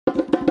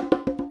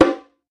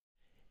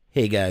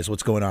Hey guys,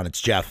 what's going on?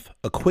 It's Jeff.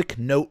 A quick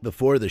note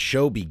before the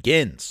show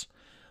begins.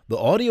 The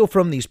audio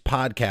from these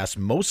podcasts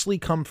mostly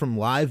come from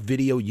live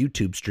video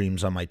YouTube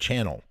streams on my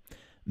channel.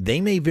 They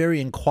may vary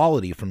in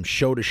quality from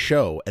show to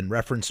show and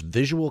reference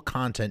visual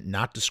content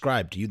not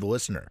described to you, the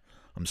listener.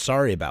 I'm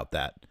sorry about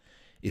that.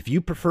 If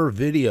you prefer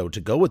video to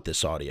go with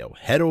this audio,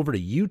 head over to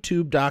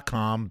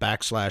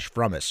youtube.com/Frumess,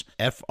 Frumess,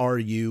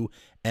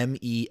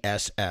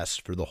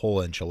 for the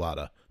whole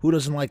enchilada. Who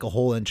doesn't like a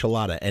whole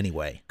enchilada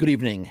anyway? Good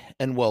evening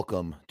and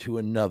welcome to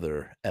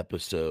another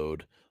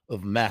episode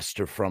of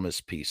Master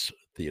Frumess Piece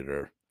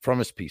Theater.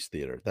 Frumess Piece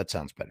Theater. That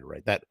sounds better,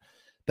 right?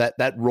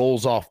 That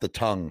rolls off the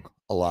tongue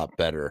a lot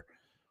better.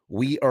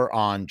 We are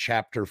on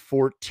chapter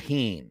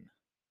 14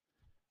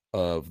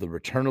 of the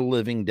Return of the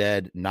Living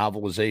Dead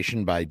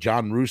novelization by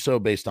John Russo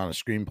based on a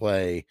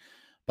screenplay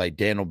by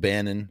Dan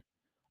O'Bannon.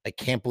 I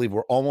can't believe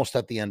we're almost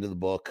at the end of the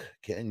book.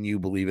 Can you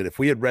believe it? If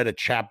we had read a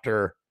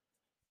chapter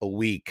a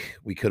week,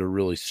 we could have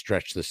really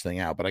stretched this thing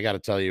out. But I got to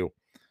tell you,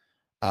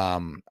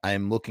 I'm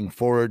looking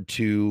forward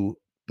to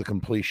the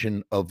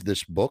completion of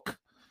this book.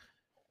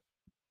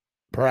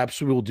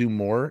 Perhaps we will do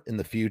more in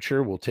the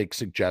future. We'll take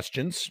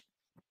suggestions,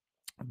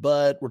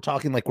 but we're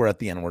talking like we're at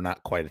the end. We're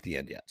not quite at the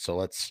end yet. So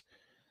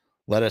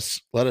let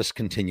us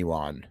continue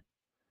on.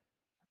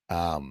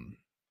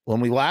 When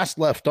we last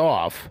left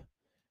off,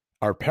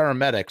 our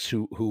paramedics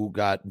who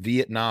got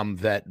Vietnam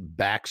vet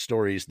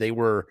backstories, they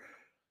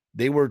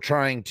were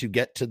trying to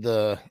get to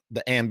the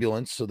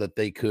ambulance so that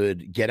they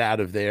could get out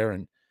of there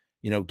and,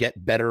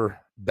 get better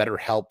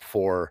help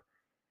for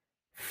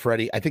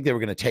Freddie. I think they were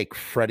going to take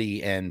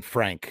Freddie and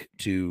Frank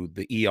to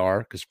the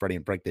ER because Freddie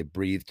and Frank, they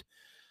breathed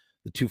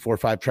the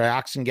 2,4,5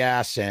 trioxin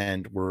gas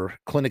and were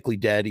clinically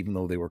dead, even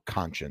though they were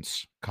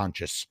conscious.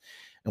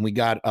 And we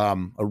got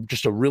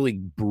just a really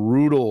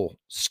brutal,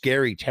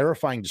 scary,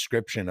 terrifying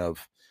description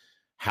of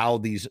how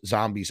these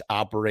zombies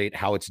operate,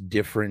 how it's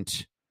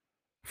different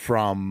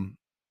from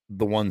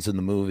the ones in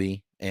the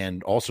movie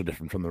and also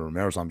different from the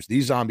Romero zombies.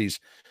 These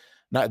zombies,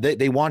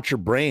 they want your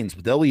brains,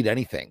 but they'll eat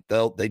anything.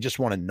 They just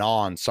want to gnaw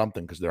on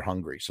something because they're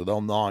hungry. So they'll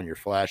gnaw on your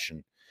flesh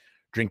and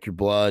drink your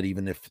blood,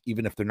 even if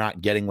they're not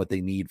getting what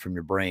they need from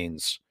your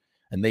brains.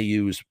 And they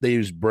use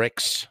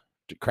bricks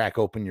to crack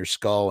open your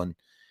skull, and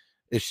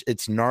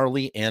it's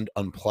gnarly and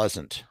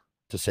unpleasant,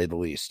 to say the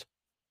least.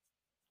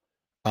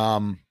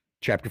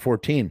 Chapter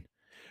 14.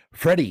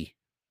 Freddie,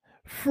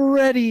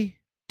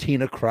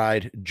 Tina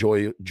cried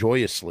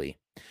joyously.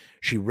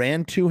 She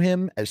ran to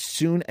him as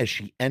soon as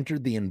she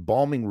entered the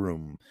embalming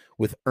room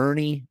with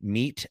Ernie,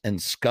 Meat, and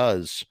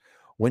Scuzz.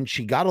 When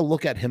she got a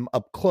look at him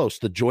up close,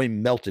 the joy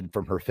melted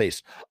from her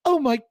face. "Oh,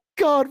 my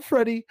God,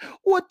 Freddie,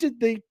 what did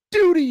they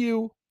do to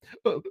you?"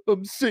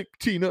 "I'm sick,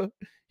 Tina,"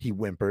 he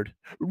whimpered.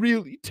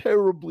 "Really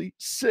terribly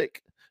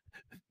sick."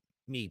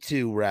 "Me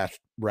too,"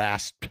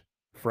 rasped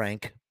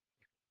Frank.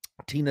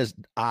 Tina's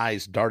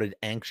eyes darted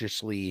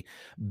anxiously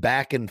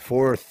back and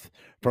forth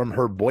from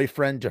her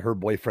boyfriend to her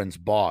boyfriend's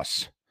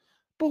boss.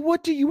 "But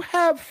what do you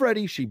have,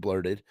 Freddie?" she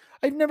blurted.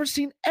 "I've never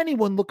seen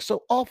anyone look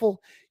so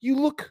awful. You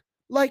look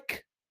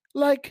like,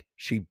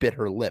 she bit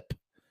her lip,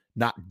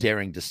 not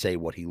daring to say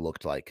what he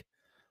looked like.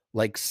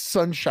 "Like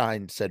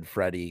sunshine," said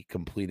Freddie,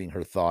 completing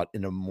her thought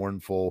in a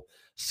mournful,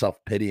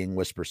 self-pitying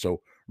whisper.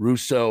 So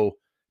Russo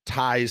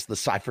ties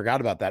I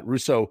forgot about that.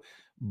 Russo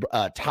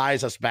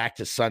ties us back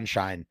to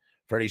sunshine.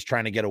 Freddie's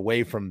trying to get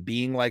away from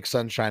being like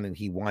sunshine, and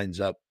he winds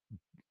up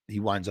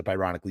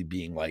ironically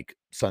being like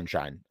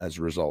sunshine as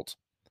a result.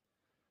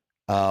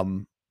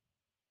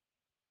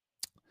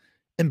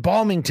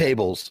 Embalming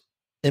tables.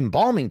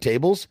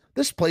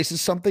 This place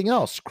is something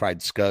else," cried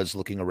Scuzz,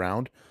 looking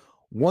around.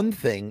 "One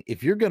thing,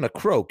 if you're going to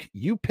croak,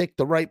 you picked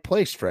the right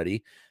place,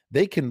 Freddie.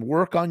 They can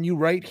work on you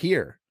right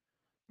here."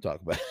 Talk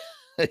about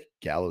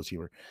gallows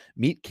humor.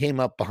 Meat came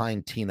up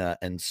behind Tina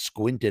and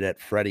squinted at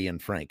Freddie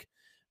and Frank.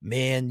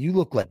 "Man, you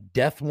look like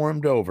death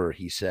warmed over,"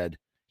 he said.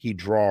 He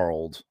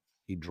drawled.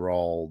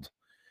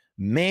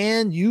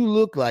 "Man, you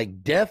look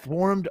like death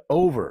warmed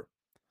over.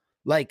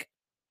 Like,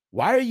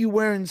 why are you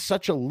wearing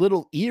such a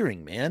little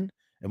earring, man?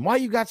 And why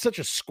you got such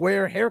a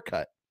square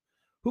haircut?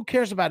 Who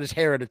cares about his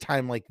hair at a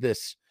time like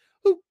this?"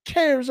 "Who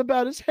cares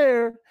about his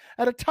hair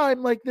at a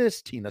time like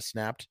this?" Tina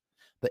snapped.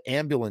 "The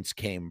ambulance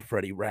came,"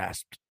 Freddie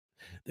rasped.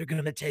 "They're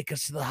going to take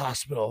us to the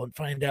hospital and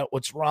find out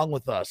what's wrong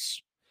with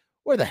us."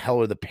 "Where the hell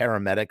are the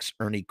paramedics?"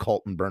 Ernie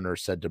Kaltenberner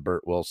said to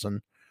Bert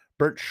Wilson.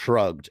 Bert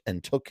shrugged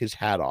and took his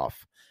hat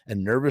off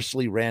and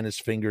nervously ran his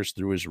fingers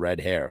through his red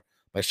hair.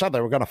 "They said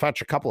they were going to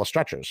fetch a couple of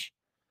stretchers."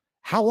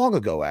 "How long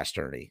ago?" asked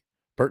Ernie.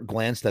 Bert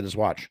glanced at his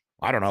watch.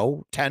 "I don't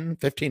know, 10,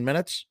 15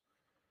 minutes.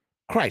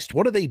 "Christ,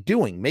 what are they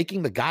doing?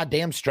 Making the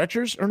goddamn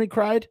stretchers?" Ernie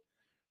cried,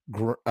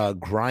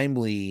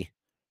 grimly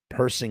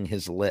pursing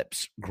his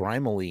lips.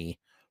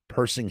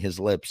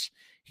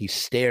 He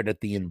stared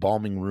at the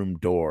embalming room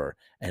door,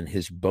 and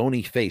his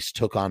bony face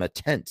took on a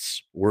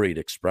tense, worried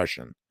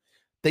expression.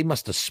 "They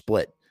must have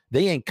split.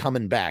 They ain't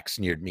coming back,"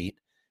 sneered Meat,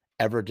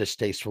 ever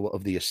distasteful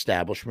of the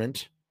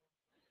establishment.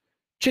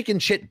 "Chicken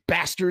shit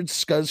bastards,"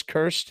 Scuzz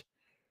cursed.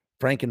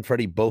 Frank and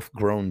Freddie both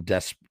groaned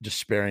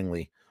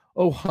despairingly.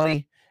 Oh,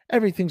 honey,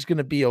 everything's going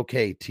to be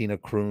okay, Tina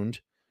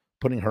crooned,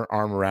 putting her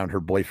arm around her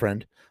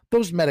boyfriend.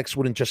 Those medics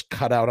wouldn't just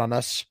cut out on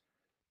us.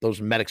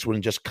 Those medics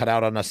wouldn't just cut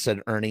out on us,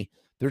 said Ernie.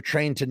 They're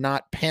trained to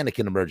not panic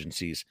in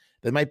emergencies.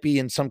 They might be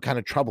in some kind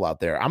of trouble out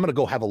there. I'm going to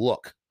go have a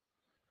look.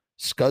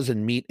 Scuzz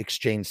and Meat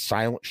exchanged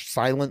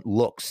silent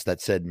looks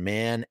that said,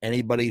 man,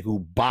 anybody who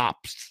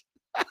bops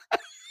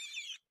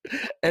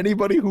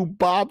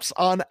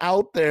on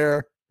out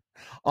there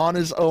on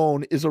his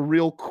own is a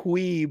real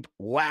queeb.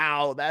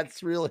 Wow,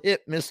 that's real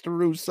hip, Mr.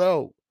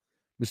 Rousseau.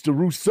 Mr.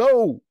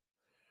 Rousseau.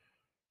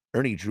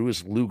 Ernie drew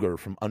his Luger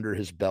from under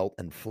his belt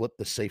and flipped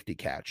the safety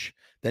catch.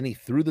 Then he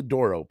threw the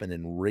door open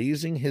and,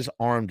 raising his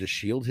arm to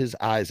shield his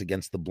eyes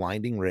against the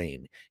blinding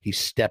rain, he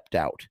stepped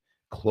out,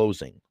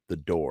 closing the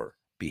door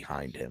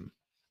behind him.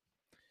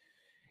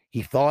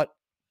 He thought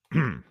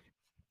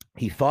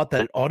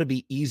that it ought to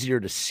be easier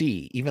to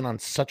see, even on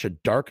such a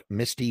dark,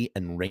 misty,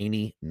 and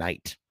rainy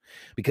night,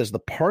 because the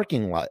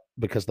parking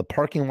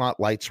lot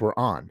lights were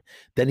on.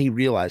 Then he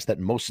realized that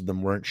most of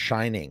them weren't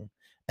shining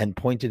and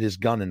pointed his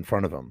gun in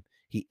front of him.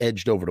 He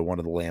edged over to one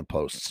of the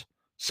lampposts.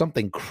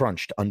 Something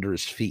crunched under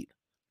his feet.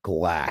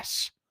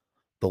 Glass.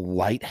 The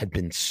light had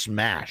been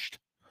smashed.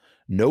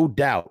 No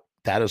doubt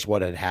that is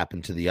what had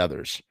happened to the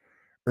others.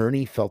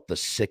 Ernie felt the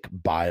sick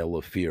bile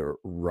of fear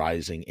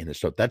rising in his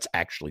throat. That's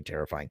actually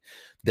terrifying.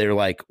 They're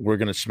like, we're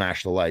going to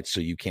smash the lights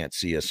so you can't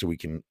see us, so we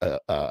can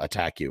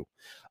attack you.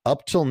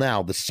 Up till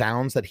now, the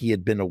sounds that he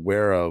had been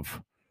aware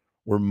of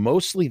were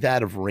mostly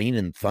that of rain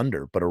and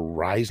thunder, but a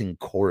rising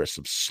chorus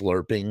of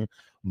slurping,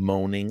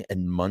 moaning,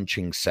 and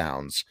munching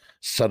sounds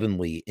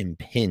suddenly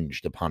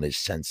impinged upon his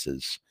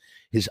senses.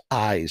 His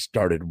eyes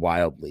darted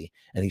wildly,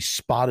 and he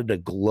spotted a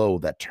glow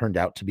that turned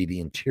out to be the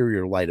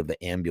interior light of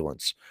the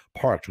ambulance,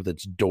 parked with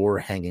its door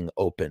hanging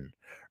open.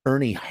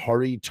 Ernie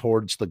hurried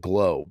towards the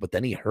glow, but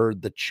then he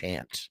heard the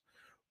chant,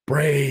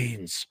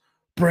 "Brains,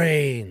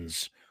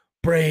 brains,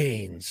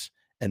 brains,"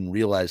 and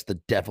realized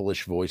the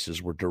devilish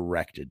voices were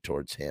directed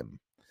towards him.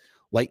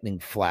 Lightning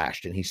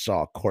flashed, and he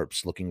saw a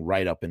corpse looking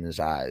right up in his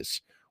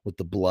eyes, with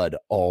the blood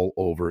all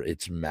over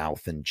its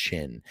mouth and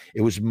chin.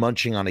 It was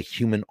munching on a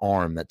human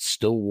arm that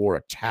still wore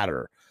a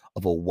tatter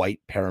of a white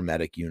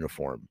paramedic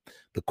uniform.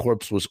 The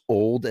corpse was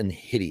old and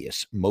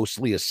hideous,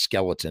 mostly a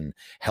skeleton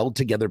held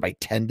together by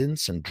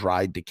tendons and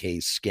dried,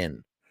 decayed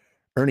skin.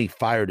 Ernie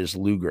fired his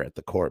Luger at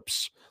the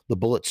corpse. The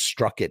bullet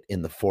struck it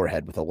in the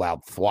forehead with a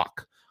loud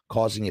thwack,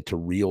 causing it to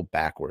reel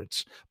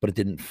backwards, but it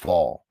didn't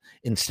fall.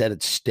 Instead,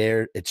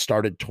 it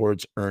started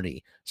towards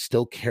Ernie,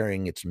 still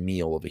carrying its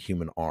meal of a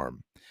human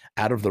arm.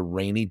 Out of the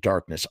rainy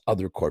darkness,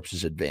 other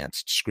corpses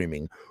advanced,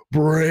 screaming,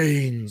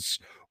 "Brains!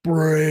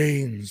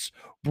 Brains!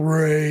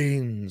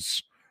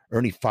 Brains!"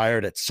 Ernie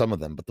fired at some of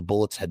them, but the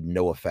bullets had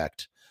no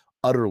effect.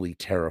 Utterly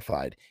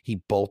terrified,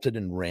 he bolted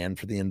and ran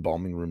for the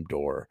embalming room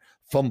door,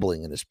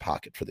 fumbling in his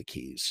pocket for the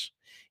keys.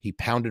 He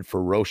pounded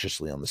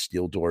ferociously on the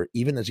steel door,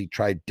 even as he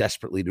tried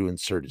desperately to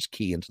insert his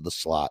key into the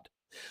slot.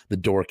 The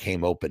door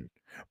came open.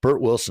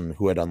 Bert Wilson,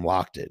 who had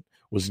unlocked it,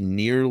 was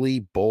nearly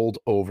bowled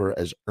over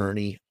as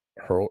Ernie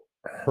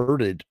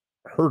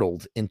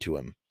hurtled into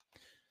him.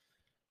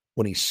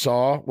 When he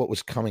saw what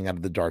was coming out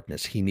of the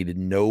darkness, he needed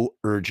no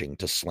urging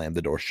to slam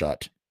the door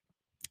shut.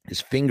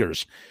 His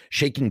fingers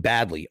shaking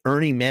badly,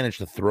 Ernie managed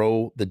to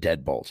throw the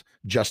deadbolt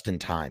just in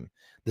time.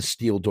 The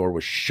steel door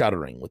was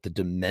shuddering with the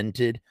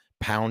demented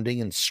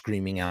pounding and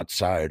screaming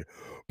outside.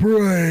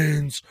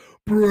 "Brains!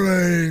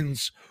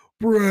 Brains!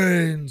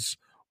 Brains!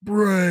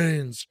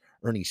 Brains!"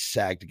 Ernie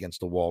sagged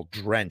against the wall,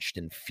 drenched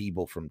and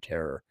feeble from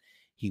terror.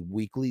 He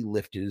weakly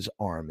lifted his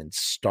arm and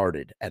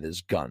stared at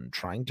his gun,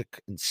 trying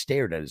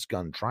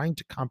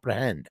to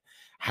comprehend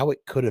how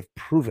it could have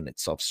proven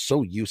itself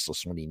so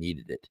useless when he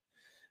needed it.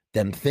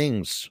 "Them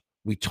things,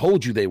 we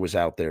told you they was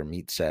out there,"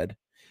 Meat said.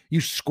 "You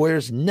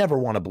squares never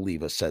want to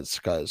believe us," said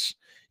Scuzz.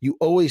 "You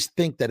always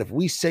think that if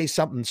we say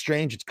something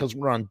strange, it's because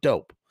we're on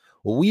dope.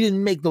 Well, we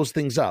didn't make those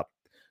things up.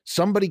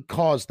 Somebody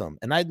caused them,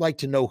 and I'd like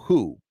to know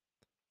who."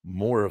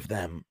 "More of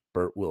them,"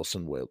 Bert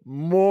Wilson wailed.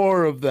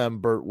 "More of them,"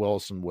 Bert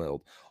Wilson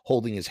wailed,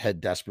 holding his head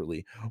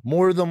desperately.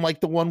 "More of them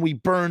like the one we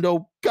burned.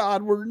 Oh,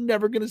 God, we're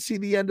never going to see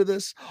the end of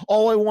this.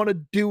 All I want to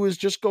do is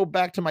just go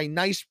back to my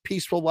nice,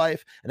 peaceful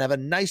life and have a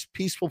nice,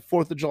 peaceful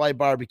 4th of July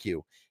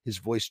barbecue." His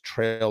voice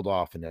trailed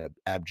off in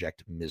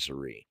abject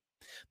misery.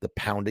 The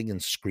pounding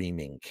and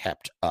screaming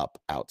kept up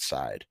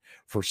outside.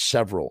 For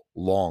several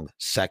long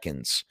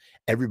seconds,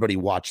 everybody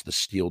watched the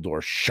steel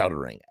door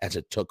shuddering as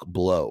it took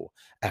blow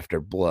after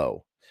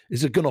blow.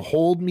 "Is it going to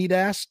hold?" Meat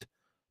asked.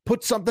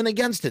 "Put something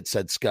against it,"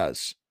 said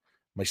Scuzz.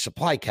 "My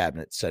supply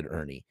cabinet," said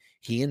Ernie.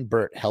 He and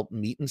Bert helped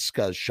Meat and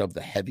Scuzz shove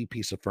the heavy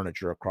piece of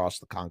furniture across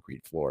the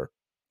concrete floor.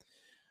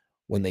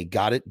 When they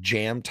got it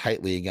jammed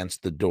tightly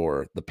against the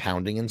door, the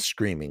pounding and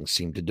screaming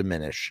seemed to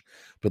diminish,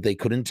 but they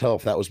couldn't tell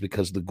if that was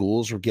because the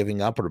ghouls were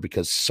giving up or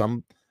because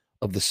some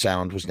of the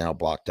sound was now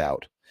blocked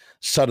out.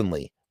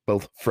 Suddenly,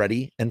 both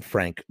Freddie and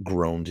Frank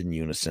groaned in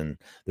unison,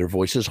 their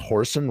voices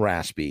hoarse and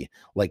raspy,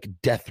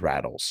 like death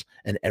rattles,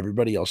 and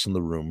everybody else in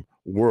the room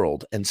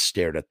whirled and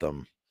stared at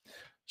them.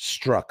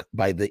 struck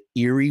by the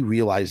eerie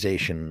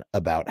realization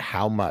about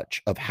how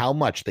much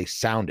they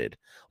sounded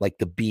like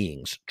the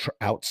beings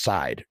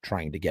outside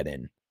trying to get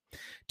in.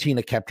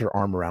 Tina kept her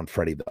arm around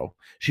Freddie, though.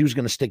 She was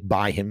going to stick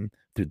by him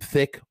through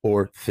thick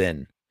or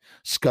thin.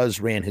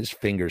 Scuzz ran his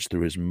fingers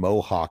through his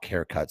mohawk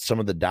haircut, some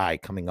of the dye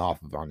coming off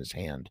on his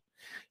hand.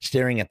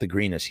 Staring at the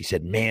greenness, he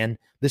said, "Man,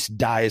 this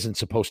dye isn't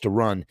supposed to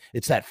run.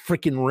 It's that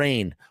frickin'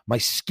 rain. My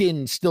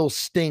skin still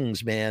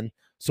stings, man."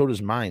 "So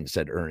does mine,"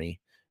 said Ernie.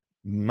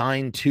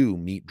 "Mine too,"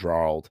 Meat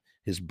drawled,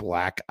 his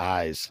black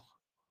eyes.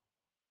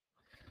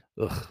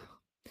 Ugh.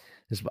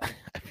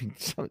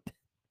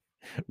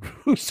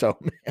 Russo,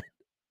 man.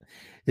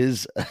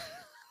 His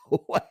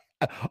what?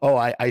 Oh,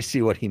 I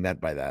see what he meant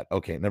by that.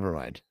 Okay, never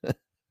mind.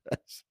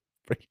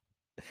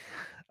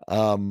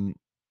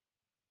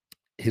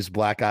 His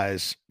black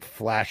eyes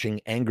flashing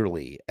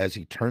angrily as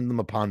he turned them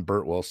upon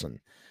Bert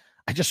Wilson.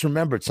 "I just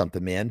remembered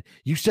something, man.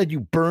 You said you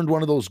burned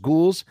one of those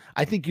ghouls.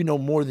 I think you know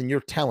more than you're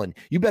telling.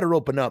 You better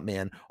open up,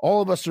 man.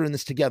 All of us are in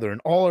this together,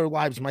 and all our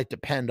lives might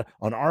depend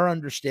on our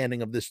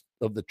understanding of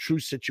the true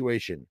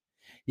situation."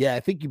 "Yeah, I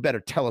think you better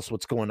tell us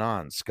what's going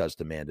on," Scuzz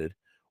demanded.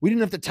 "We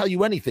didn't have to tell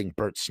you anything,"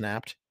 Bert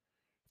snapped.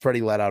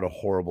 Freddie let out a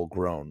horrible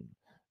groan.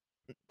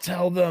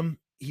 "Tell them,"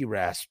 he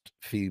rasped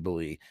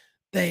feebly.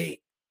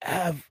 "They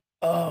have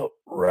a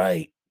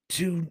right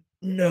to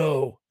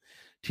know."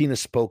 Tina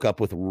spoke up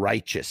with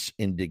righteous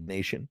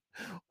indignation.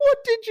 "What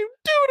did you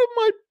do to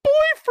my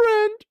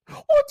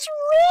boyfriend? What's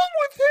wrong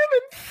with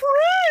him and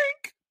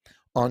Frank?"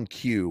 On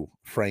cue,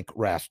 Frank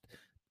rasped,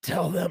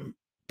 "Tell them,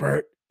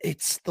 Bert,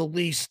 it's the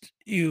least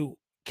you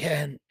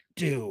can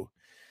do."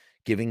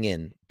 Giving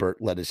in, Bert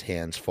let his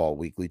hands fall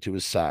weakly to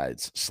his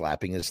sides,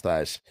 slapping his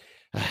thighs.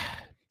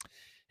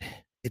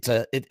 It's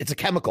a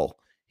chemical,"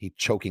 he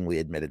chokingly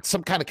admitted.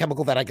 "Some kind of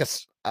chemical that I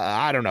guess,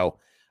 I don't know.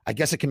 I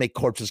guess it can make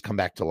corpses come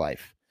back to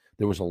life."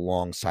 There was a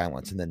long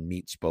silence, and then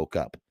Meat spoke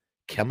up.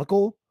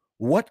 "Chemical?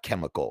 What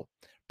chemical?"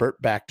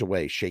 Bert backed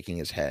away, shaking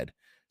his head,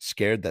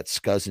 scared that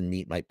Scuzz and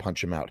Meat might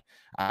punch him out.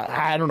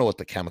 I don't know what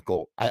the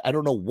chemical. I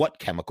don't know what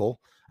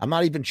chemical. I'm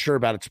not even sure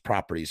about its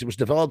properties. It was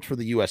developed for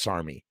the U.S.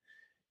 Army.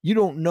 You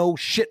don't know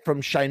shit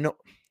from Shinola.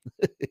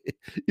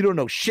 You don't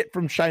know shit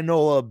from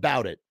Shinola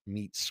about it,"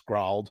 Meat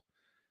scrawled.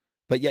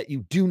 "But yet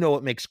you do know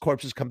it makes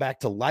corpses come back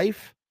to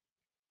life?"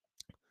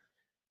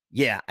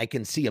 "Yeah, I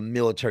can see a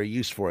military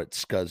use for it,"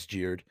 Scuzz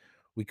jeered.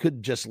 "We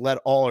could just let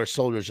all our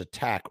soldiers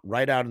attack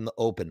right out in the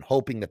open,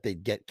 hoping that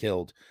they'd get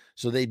killed,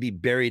 so they'd be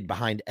buried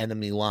behind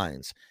enemy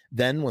lines.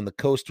 Then, when the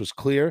coast was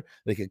clear,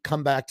 they could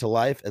come back to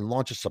life and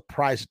launch a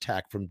surprise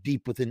attack from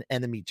deep within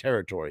enemy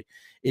territory.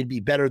 It'd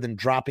be better than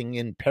dropping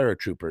in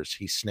paratroopers,"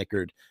 he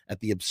snickered at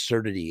the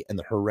absurdity and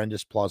the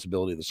horrendous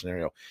plausibility of the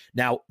scenario.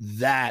 Now,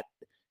 that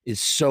is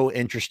so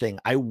interesting.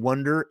 I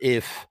wonder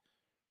if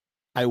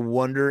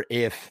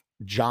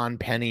John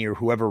Penny or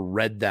whoever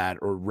read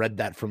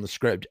that from the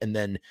script and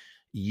then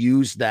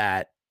use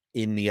that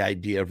in the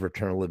idea of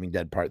Return of the Living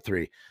Dead Part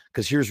 3.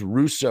 Because here's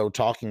Russo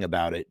talking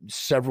about it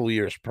several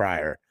years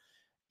prior.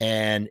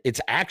 And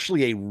it's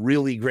actually a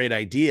really great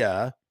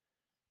idea.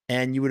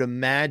 And you would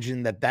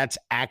imagine that that's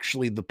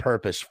actually the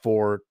purpose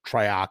for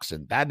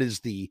trioxin. That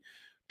is the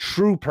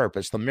true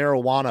purpose. The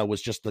marijuana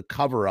was just the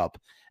cover up.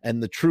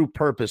 And the true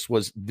purpose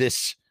was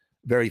this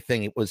very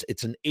thing.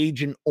 It's an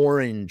Agent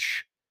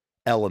Orange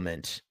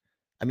element.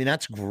 I mean,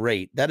 that's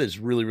great. That is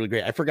really, really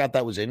great. I forgot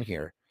that was in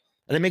here.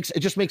 And it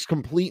just makes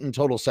complete and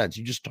total sense.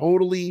 You just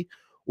totally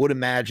would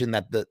imagine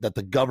that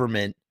the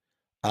government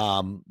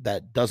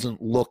that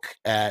doesn't look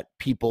at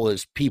people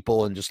as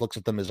people and just looks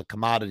at them as a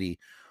commodity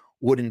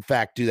would in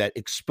fact do that.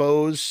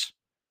 Expose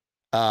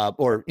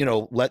or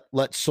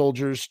let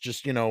soldiers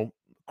just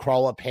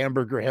crawl up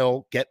Hamburger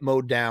Hill, get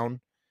mowed down,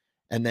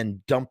 and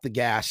then dump the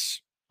gas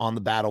on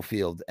the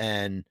battlefield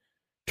and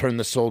turn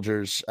the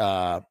soldiers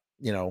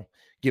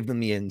give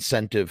them the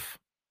incentive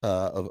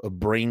of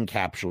brain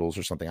capsules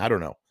or something. I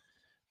don't know.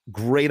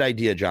 Great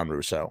idea, John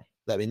Russo.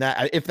 I mean,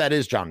 if that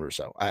is John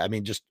Russo, I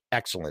mean, just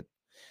excellent.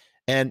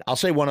 And I'll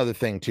say one other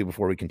thing too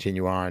before we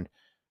continue on.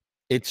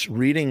 It's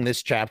reading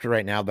this chapter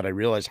right now that I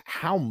realize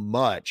how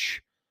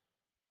much,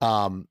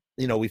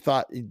 we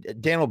thought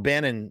Dan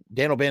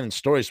O'Bannon's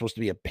story is supposed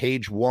to be a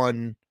page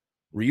one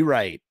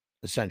rewrite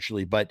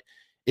essentially, but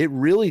it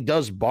really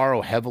does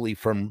borrow heavily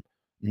from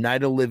Night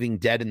of the Living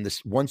Dead in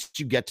this. Once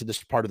you get to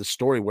this part of the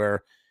story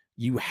where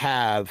you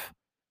have,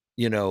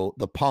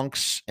 the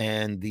punks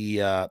and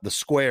the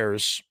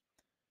squares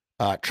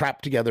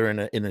trapped together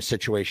in a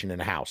situation in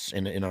a house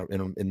in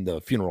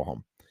the funeral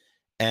home,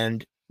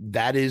 and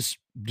that is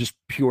just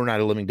pure Night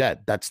of the Living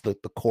Dead. That's the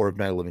core of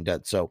Night of the Living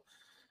Dead. So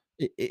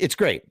it's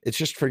great. It's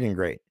just freaking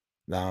great.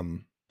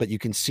 But you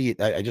can see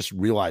it. I just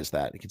realized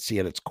that you can see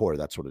at its core.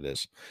 That's what it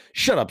is.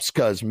 "Shut up,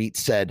 Scuzz," Meat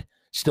said,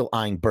 still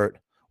eyeing Bert.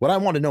 "What I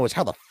want to know is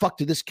how the fuck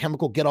did this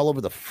chemical get all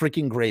over the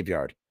freaking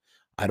graveyard?"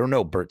 "I don't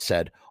know," Bert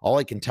said. "All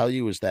I can tell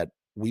you is that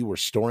we were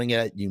storing it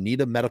at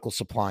Uneeda Medical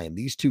Supply, and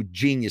these two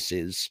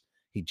geniuses,"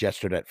 he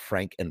gestured at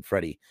Frank and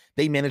Freddie,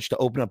 "they managed to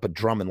open up a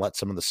drum and let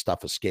some of the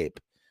stuff escape."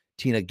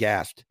 Tina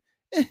gasped.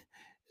 Is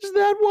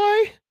that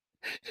why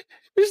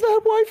Is that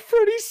why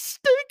Freddy's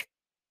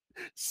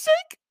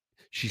sick?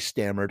 She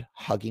stammered,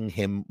 hugging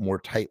him more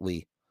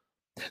tightly.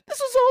 This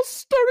is all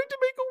starting to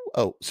make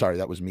a... Oh, sorry,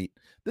 that was Meat.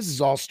 This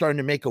is all starting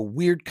to make a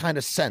weird kind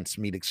of sense,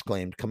 Meat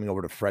exclaimed, coming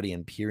over to Freddy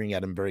and peering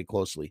at him very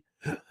closely.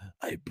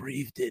 I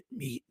breathed it,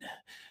 Meat,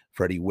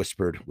 Freddy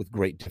whispered with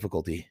great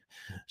difficulty.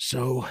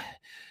 So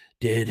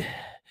did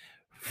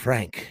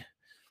Frank.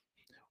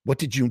 What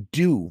did you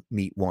do?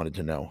 Meat wanted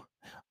to know.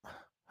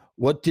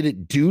 What did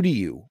it do to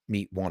you?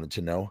 Meat wanted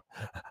to know.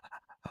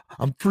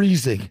 I'm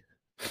freezing.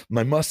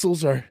 My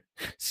muscles are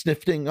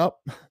stiffening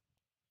up.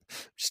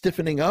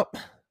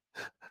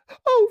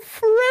 Oh,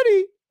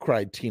 Freddy,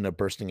 cried Tina,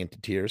 bursting into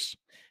tears.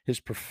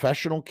 His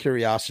professional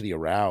curiosity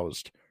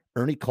aroused.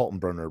 Ernie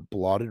Kaltenbrunner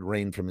blotted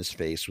rain from his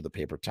face with a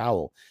paper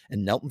towel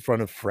and knelt in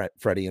front of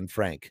Freddy and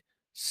Frank.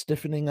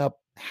 Stiffening up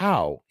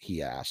how?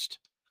 He asked.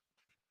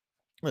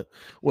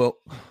 Well,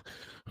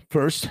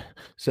 first,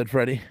 said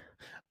Freddy,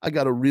 I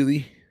got a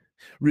really,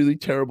 really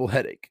terrible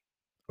headache.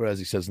 Or as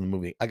he says in the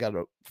movie, I got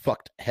a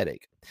fucked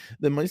headache.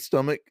 Then my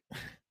stomach's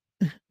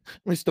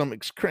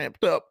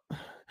cramped up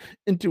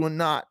into a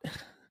knot.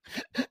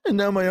 And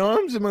now my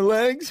arms and my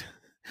legs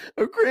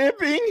are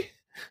cramping.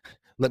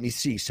 Let me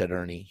see, said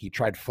Ernie. He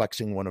tried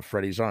flexing one of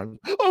Freddy's arms.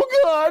 Oh,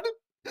 God!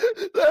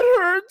 That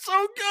hurts!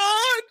 Oh,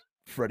 God!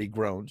 Freddy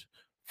groaned.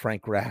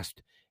 Frank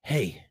rasped,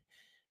 Hey,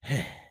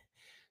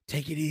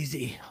 take it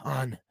easy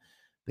on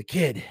the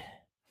kid.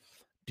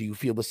 Do you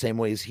feel the same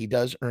way as he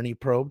does? Ernie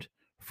probed.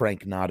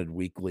 Frank nodded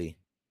weakly.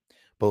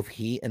 Both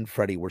he and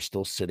Freddy were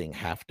still sitting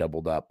half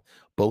doubled up.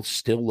 Both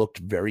still looked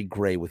very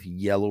gray with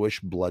yellowish,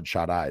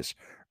 bloodshot eyes.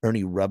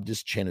 Ernie rubbed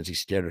his chin as he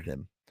stared at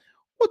him.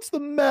 What's the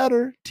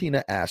matter?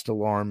 Tina asked,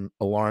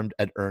 alarmed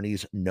at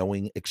Ernie's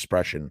knowing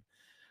expression.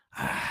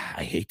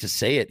 I hate to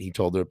say it, he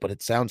told her, but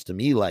it sounds to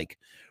me like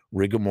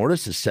rigor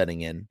mortis is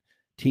setting in.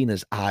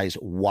 Tina's eyes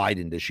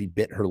widened as she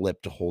bit her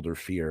lip to hold her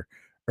fear.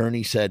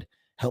 Ernie said,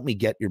 Help me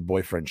get your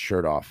boyfriend's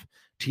shirt off.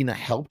 Tina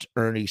helped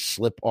Ernie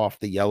slip off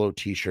the yellow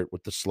t-shirt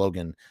with the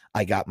slogan,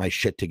 I got my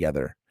shit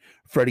together.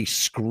 Freddy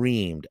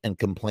screamed and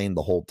complained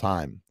the whole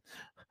time.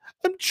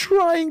 I'm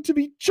trying to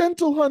be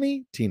gentle,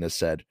 honey, Tina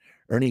said.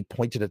 Ernie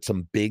pointed at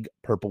some big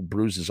purple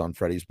bruises on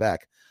Freddy's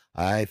back.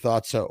 I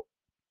thought so,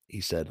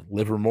 he said.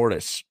 Livor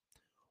mortis.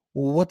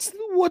 What's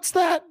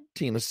that?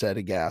 Tina said,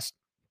 aghast.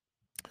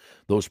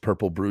 Those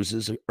purple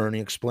bruises, Ernie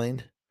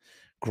explained.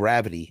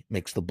 Gravity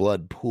makes the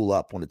blood pool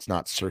up when it's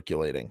not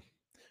circulating.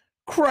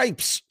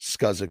 Cripes,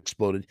 Scuzz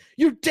exploded.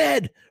 You're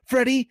dead,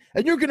 Freddy,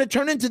 and you're going to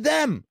turn into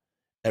them.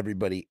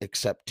 Everybody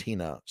except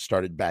Tina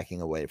started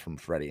backing away from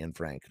Freddy and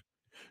Frank.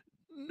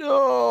 No,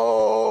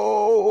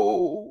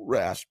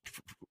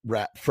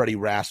 Freddy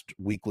rasped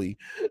weakly.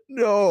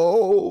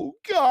 No,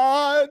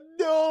 God,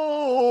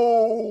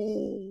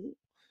 no.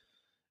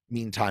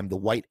 Meantime, the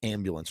white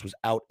ambulance was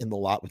out in the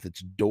lot with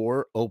its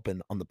door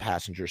open on the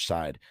passenger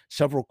side.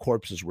 Several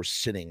corpses were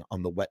sitting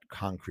on the wet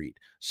concrete,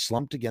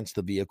 slumped against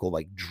the vehicle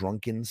like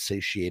drunken,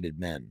 satiated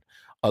men.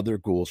 Other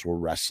ghouls were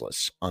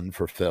restless,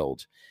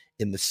 unfulfilled.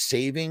 In the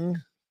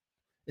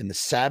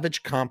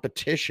savage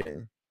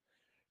competition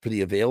for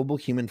the available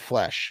human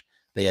flesh,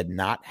 they had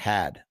not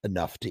had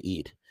enough to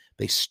eat.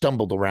 They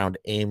stumbled around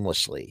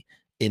aimlessly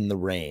in the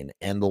rain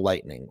and the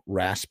lightning,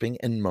 rasping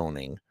and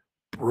moaning.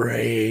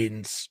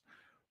 Brains.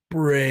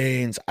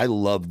 I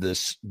love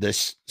this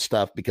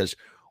stuff because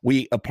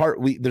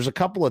there's a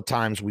couple of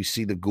times we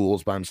see the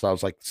ghouls by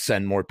themselves, like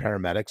send more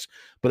paramedics,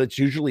 but it's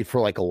usually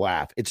for like a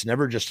laugh. It's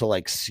never just to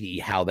like see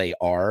how they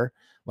are.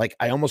 Like,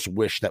 I almost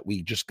wish that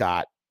we just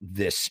got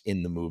this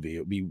in the movie. It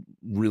would be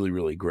really,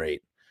 really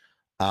great.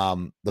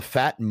 The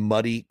fat,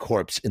 muddy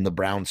corpse in the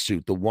brown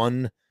suit, the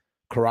one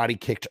karate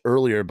kicked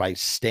earlier by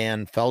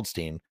Stan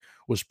Feldstein,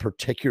 was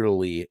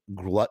particularly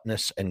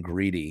gluttonous and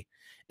greedy.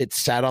 It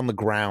sat on the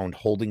ground,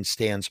 holding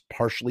Stan's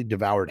partially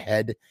devoured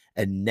head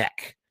and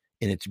neck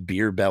in its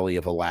beer belly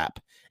of a lap.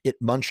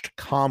 It munched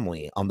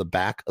calmly on the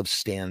back of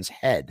Stan's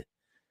head,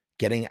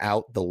 getting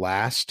out the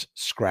last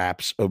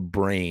scraps of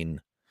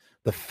brain.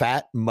 The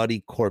fat,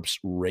 muddy corpse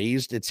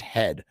raised its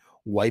head,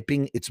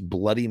 wiping its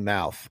bloody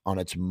mouth on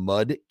its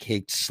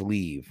mud-caked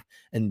sleeve,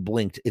 and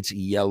blinked its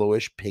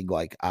yellowish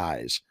pig-like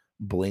eyes.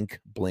 Blink,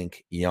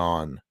 blink,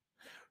 yawn.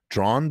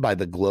 Drawn by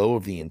the glow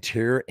of the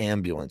interior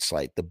ambulance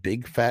light, the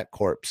big fat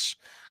corpse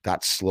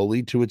got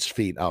slowly to its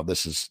feet. Oh,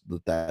 this is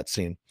that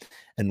scene.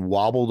 And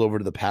wobbled over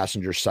to the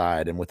passenger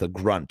side and with a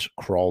grunt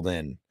crawled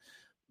in.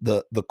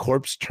 The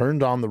corpse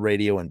turned on the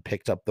radio and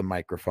picked up the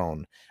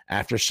microphone.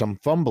 After some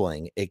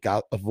fumbling, it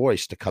got a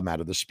voice to come out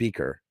of the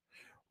speaker.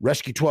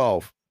 Rescue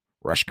 12.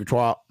 Rescue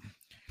 12.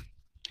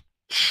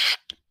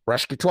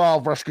 Rescue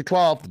 12. Rescue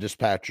 12, the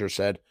dispatcher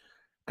said.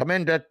 Come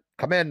in.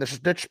 This is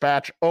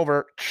dispatch.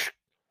 Over.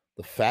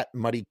 The fat,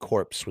 muddy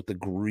corpse with the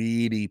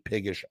greedy,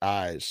 piggish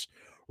eyes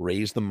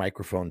raised the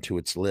microphone to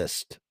its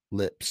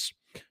lips.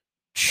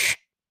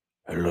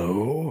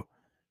 Hello?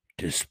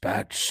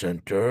 Dispatch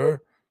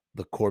center?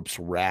 The corpse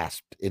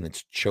rasped in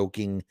its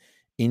choking,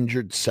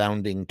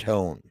 injured-sounding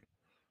tone.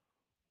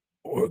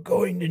 We're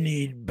going to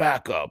need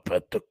backup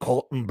at the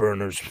Colton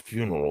Burners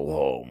funeral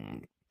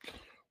home.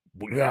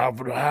 We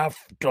have a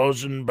half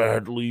dozen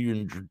badly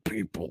injured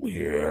people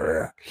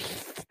here.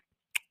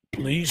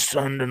 Please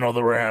send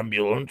another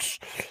ambulance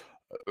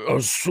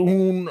as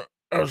soon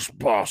as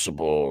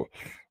possible.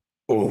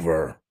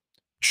 Over.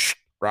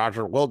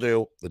 Roger, will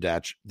do,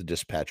 the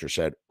dispatcher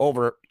said.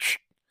 Over.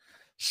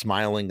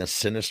 Smiling a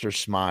sinister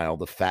smile,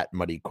 the fat,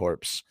 muddy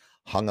corpse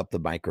hung up the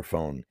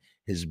microphone.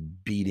 His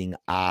beating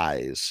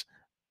eyes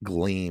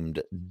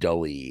gleamed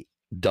dully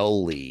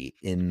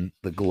in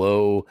the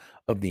glow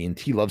of the,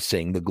 he loves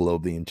saying the glow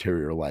of the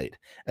interior light.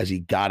 As he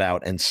got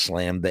out and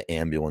slammed the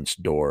ambulance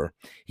door,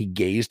 he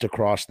gazed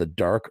across the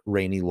dark,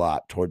 rainy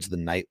lot towards the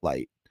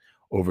nightlight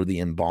over the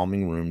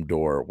embalming room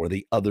door where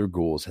the other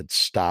ghouls had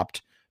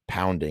stopped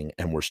pounding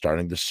and were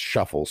starting to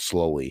shuffle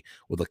slowly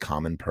with a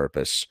common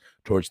purpose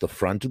towards the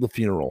front of the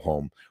funeral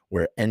home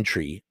where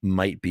entry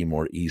might be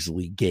more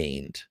easily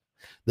gained.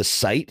 The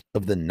sight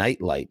of the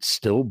nightlight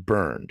still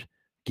burned,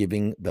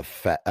 giving the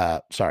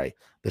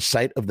the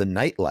sight of the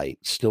nightlight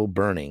still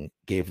burning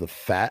gave the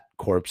fat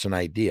corpse an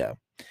idea.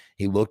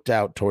 He looked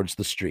out towards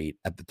the street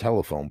at the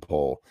telephone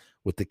pole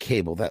with the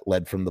cable that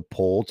led from the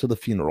pole to the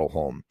funeral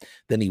home.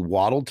 Then he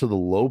waddled to the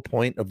low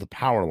point of the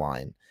power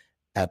line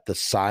at the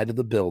side of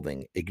the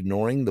building,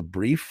 ignoring the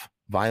brief,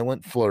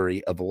 violent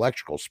flurry of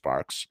electrical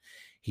sparks.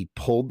 He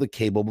pulled the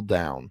cable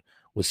down.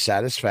 With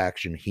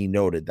satisfaction, he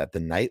noted that the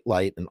night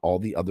light and all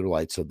the other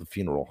lights of the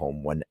funeral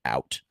home went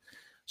out.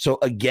 So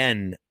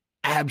again,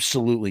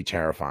 absolutely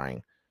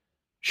terrifying,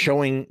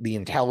 showing the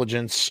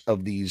intelligence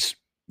of these,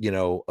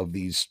 of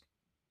these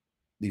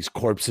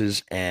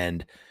corpses.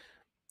 And,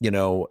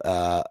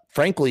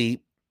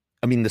 frankly,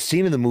 I mean, the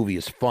scene in the movie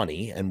is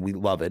funny and we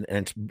love it.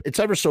 And it's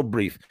ever so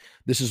brief.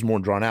 This is more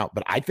drawn out,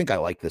 but I think I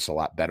like this a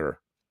lot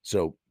better.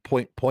 So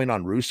point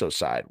on Russo's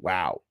side.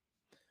 Wow.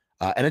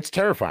 And it's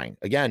terrifying.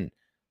 Again,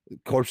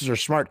 corpses are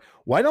smart.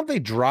 Why don't they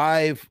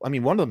drive? I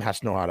mean, one of them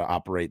has to know how to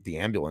operate the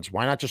ambulance.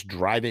 Why not just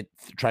drive it,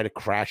 try to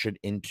crash it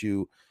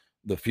into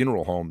the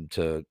funeral home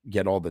to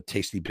get all the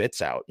tasty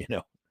bits out,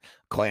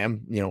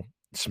 clam,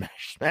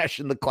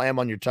 smashing the clam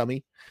on your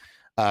tummy.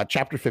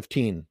 Chapter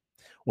 15.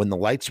 When the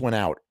lights went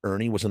out,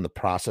 Ernie was in the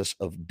process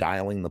of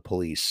dialing the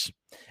police.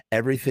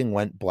 Everything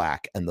went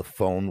black and the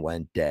phone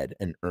went dead,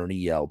 and Ernie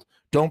yelled,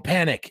 "Don't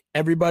panic.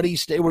 Everybody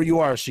stay where you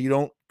are so you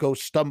don't go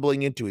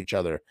stumbling into each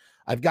other.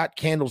 I've got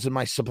candles in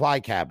my supply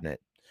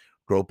cabinet."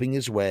 Groping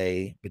his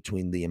way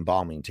between the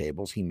embalming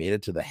tables, he made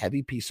it to the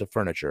heavy piece of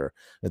furniture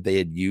that they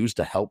had used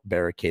to help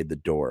barricade the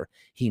door.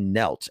 He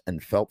knelt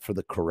and felt for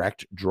the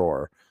correct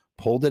drawer,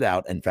 pulled it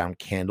out, and found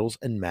candles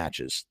and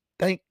matches.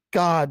 "Thank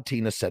God,"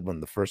 Tina said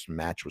when the first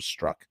match was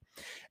struck.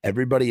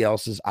 Everybody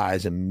else's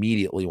eyes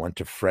immediately went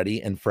to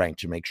Freddie and Frank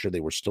to make sure they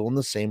were still in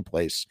the same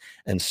place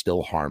and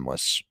still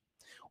harmless.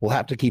 "We'll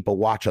have to keep a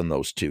watch on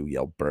those two,"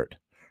 yelled Bert.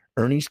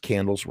 Ernie's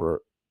candles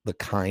were the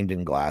kind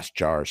in glass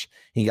jars.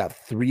 He got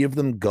 3 of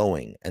them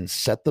going and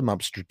set them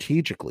up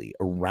strategically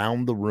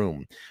around the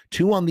room,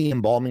 2 on the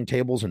embalming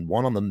tables and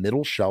 1 on the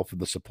middle shelf of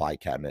the supply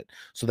cabinet,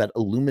 so that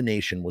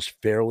illumination was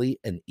fairly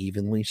and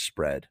evenly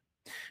spread.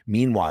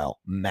 Meanwhile,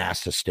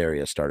 mass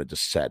hysteria started to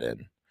set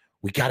in.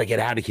 "We got to get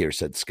out of here,"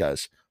 said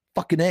Scuzz.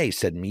 "Fucking A,"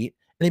 said Meat.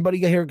 "Anybody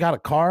here got a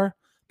car?"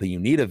 "The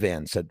Unita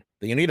van,"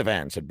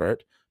 said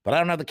Bert. "But I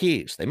don't have the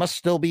keys. They must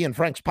still be in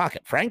Frank's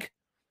pocket. Frank?"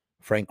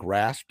 Frank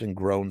rasped and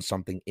groaned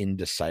something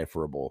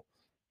indecipherable.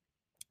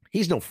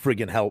 "He's no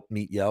friggin' help,"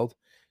 Meat yelled.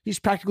 "He's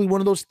practically one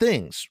of those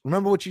things.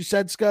 Remember what you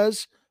said,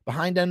 Scuzz?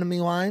 Behind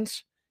enemy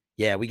lines?"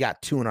 "Yeah, we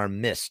got 2 in our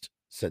midst,"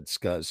 said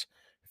Scuzz,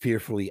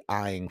 fearfully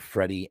eyeing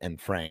Freddie and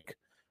Frank.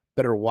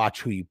 "Better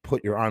watch who you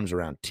put your arms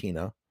around,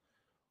 Tina.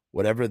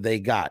 Whatever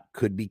they got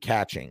could be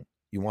catching.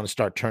 You want to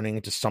start turning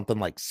into something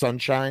like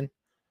Sunshine?"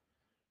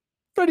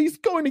 "Freddie's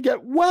going to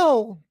get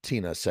well,"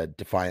 Tina said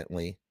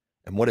defiantly.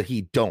 "And what if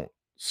he don't?"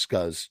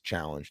 Scuzz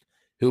challenged.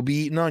 "He'll be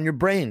eating on your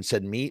brain,"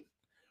 said Meat.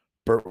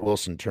 Bert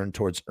Wilson turned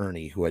towards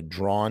Ernie, who had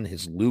drawn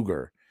his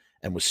Luger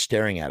and was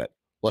staring at it.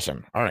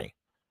 "Listen, Ernie,"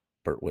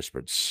 Bert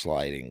whispered,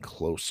 sliding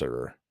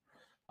closer.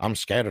 "I'm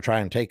scared to try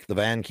and take the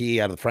van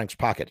key out of Frank's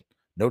pocket.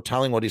 No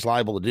telling what he's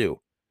liable to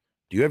do.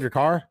 Do you have your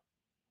car?"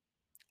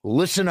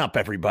 "Listen up,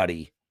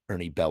 everybody,"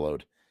 Ernie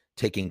bellowed,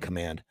 taking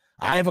command.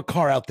 "I have a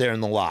car out there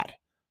in the lot,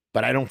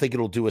 but I don't think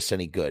it'll do us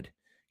any good."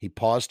 He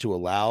paused to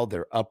allow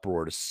their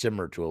uproar to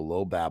simmer to a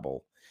low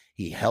babble.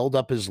 He held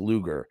up his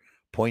Luger,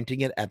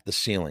 pointing it at the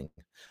ceiling.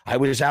 "I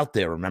was out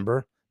there,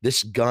 remember?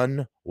 This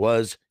gun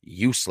was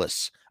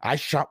useless. I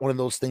shot one of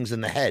those things in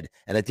the head,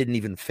 and it didn't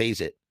even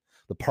phase it.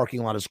 The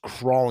parking lot is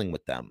crawling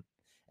with them.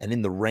 And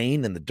in the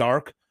rain and the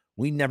dark,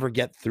 we never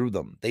get through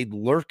them. They'd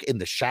lurk in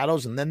the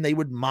shadows, and then they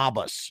would mob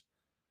us.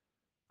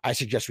 I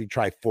suggest we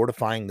try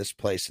fortifying this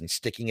place and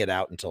sticking it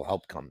out until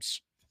help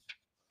comes."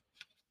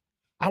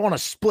 "I want to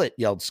split,"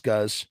 yelled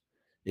Scuzz.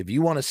 If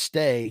you want to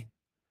stay,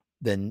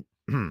 then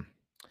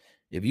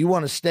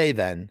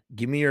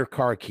give me your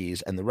car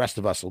keys and the rest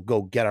of us will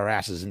go get our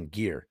asses in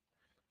gear."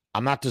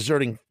 I'm not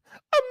deserting,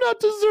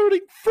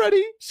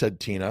 Freddie," said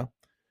Tina.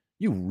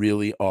 "You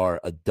really are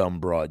a dumb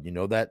broad. You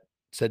know that?"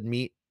 said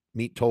Meat.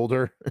 Meat told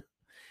her.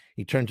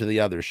 He turned to the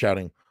others,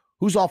 shouting,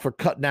 "Who's all for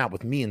cutting out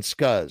with me and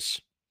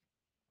Scuzz?"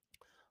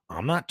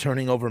 "I'm not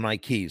turning over my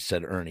keys,"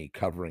 said Ernie,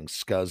 covering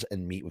Scuzz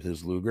and Meat with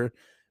his Luger.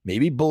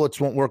 "Maybe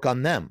bullets won't work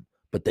on them,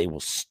 but they will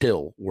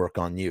still work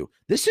on you."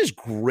 This is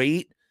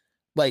great,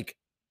 like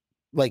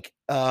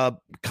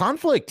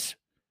conflict,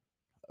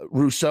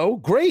 Russo.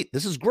 Great.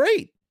 This is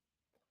great.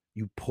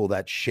 "You pull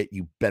that shit,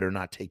 you better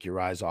not take your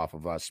eyes off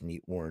of us,"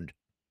 Meat warned.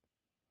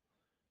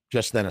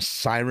 Just then a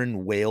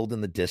siren wailed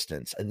in the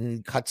distance, and then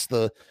he cuts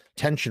the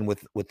tension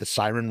with the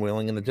siren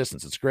wailing in the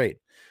distance. It's great.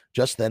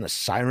 Just then a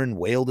siren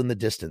wailed in the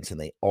distance, and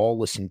they all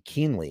listened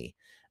keenly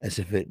as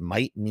if it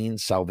might mean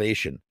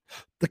salvation.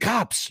 "The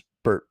cops,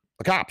 Bert,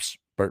 the cops,"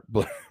 Bert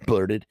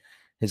blurted.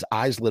 His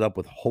eyes lit up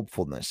with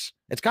hopefulness.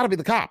 "It's got to be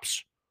the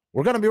cops.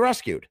 We're going to be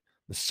rescued."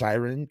 The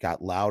siren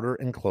got louder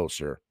and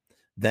closer.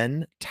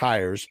 Then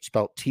tires,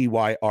 spelled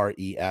Tyres,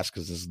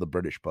 because this is the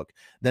British book.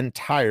 Then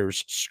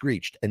tires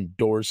screeched and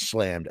doors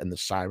slammed and the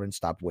siren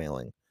stopped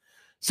wailing.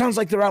 "Sounds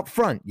like they're out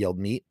front," yelled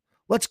Meat.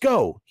 "Let's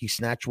go." He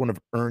snatched one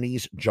of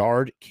Ernie's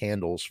jarred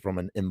candles from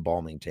an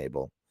embalming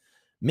table.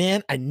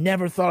 "Man, I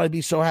never thought I'd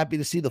be so happy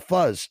to see the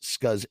fuzz,"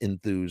 Scuzz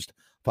enthused,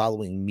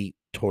 following Meat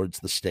towards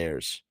the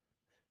stairs.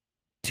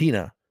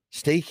 "Tina,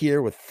 stay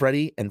here with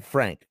Freddie and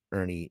Frank,"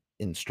 Ernie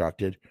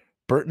instructed.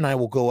 "Bert and I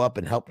will go up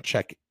and help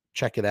check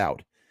it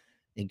out,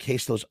 in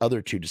case those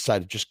other two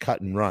decide to just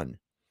cut and run."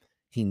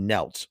 He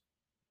knelt,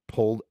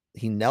 pulled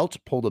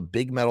a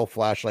big metal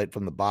flashlight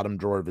from the bottom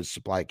drawer of his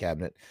supply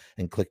cabinet,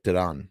 and clicked it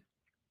on.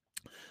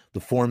 The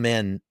four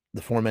men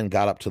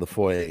got up to the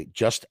foyer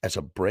just as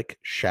a brick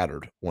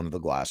shattered one of the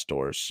glass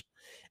doors.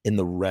 In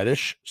the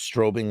reddish,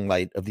 strobing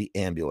light of the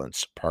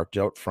ambulance parked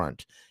out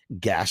front,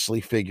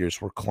 ghastly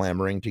figures were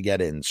clamoring to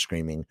get in,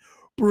 screaming,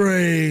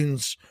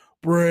 "Brains!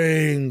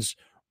 Brains!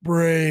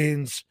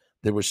 Brains!"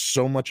 There was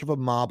so much of a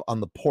mob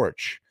on the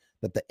porch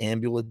that the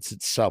ambulance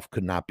itself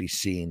could not be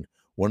seen.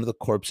 One of the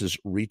corpses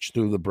reached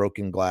through the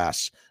broken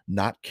glass,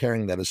 not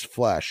caring that his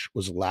flesh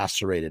was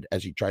lacerated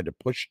as he tried to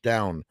push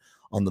down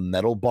on the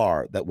metal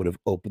bar that would have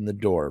opened the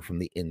door from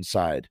the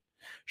inside.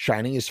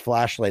 Shining his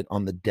flashlight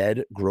on the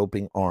dead,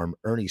 groping arm,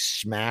 Ernie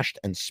smashed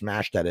and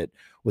smashed at it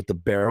with the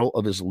barrel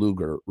of his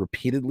Luger,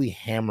 repeatedly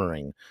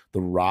hammering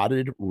the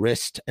rotted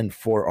wrist and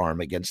forearm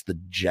against the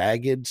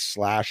jagged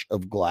slash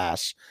of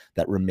glass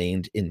that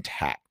remained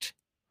intact.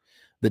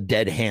 The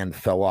dead hand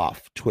fell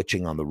off,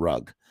 twitching on the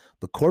rug.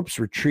 The corpse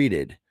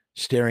retreated,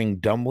 staring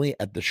dumbly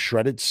at the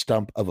shredded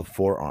stump of a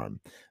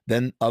forearm.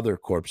 Then other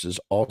corpses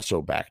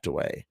also backed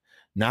away.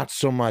 Not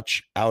so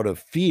much out of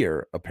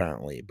fear,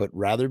 apparently, but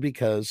rather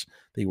because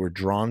they were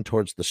drawn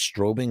towards the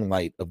strobing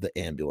light of the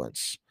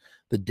ambulance.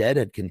 The dead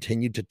had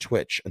continued to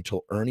twitch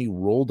until Ernie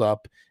rolled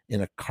up in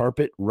a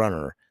carpet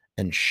runner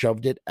and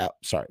shoved it out.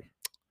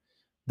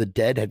 The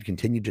dead had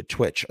continued to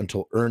twitch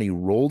until Ernie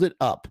rolled it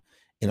up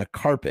in a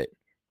carpet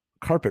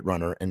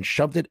runner and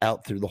shoved it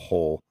out through the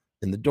hole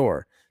in the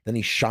door. Then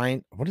he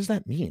shined. What does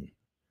that mean?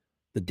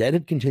 The dead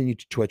had continued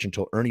to twitch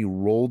until Ernie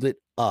rolled it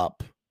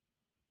up.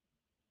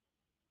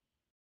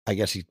 I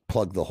guess he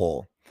plugged the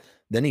hole.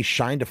 Then he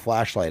shined a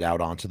flashlight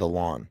out onto the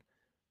lawn.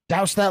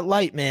 "Douse that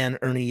light, man,"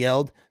 Ernie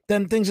yelled.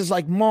 "Them things is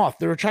like moth.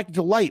 They're attracted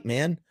to light,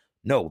 man."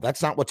 "No,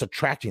 that's not what's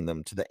attracting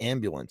them to the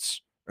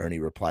ambulance," Ernie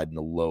replied in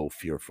a low,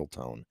 fearful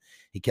tone.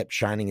 He kept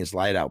shining his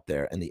light out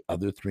there, and the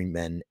other three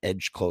men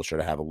edged closer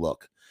to have a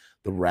look.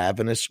 The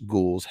ravenous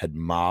ghouls had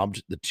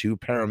mobbed the two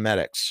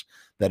paramedics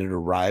that had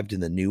arrived in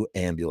the new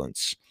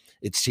ambulance.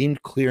 It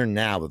seemed clear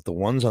now that the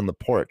ones on the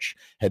porch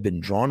had been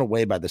drawn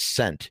away by the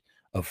scent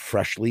of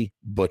freshly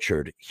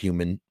butchered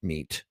human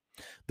meat.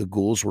 The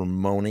ghouls were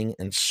moaning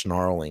and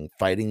snarling,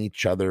 fighting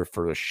each other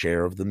for a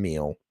share of the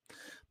meal.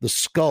 The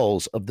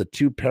skulls of the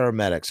two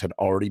paramedics had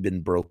already been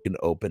broken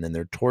open and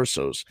their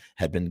torsos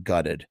had been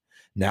gutted.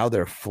 Now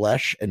their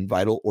flesh and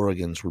vital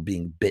organs were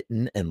being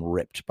bitten and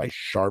ripped by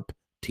sharp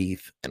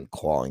teeth and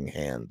clawing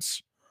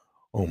hands.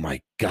 "Oh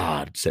my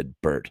God," said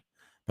Bert.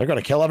 "They're going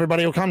to kill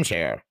everybody who comes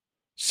here."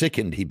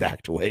 Sickened, he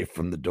backed away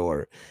from the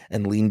door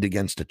and leaned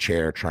against a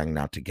chair, trying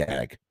not to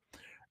gag.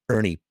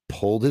 Ernie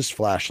pulled his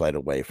flashlight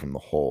away from the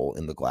hole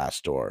in the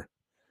glass door.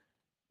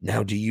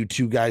 "Now do you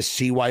two guys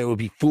see why it would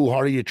be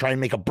foolhardy to try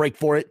and make a break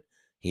for it?"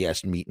 he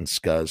asked Meat and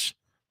Scuzz.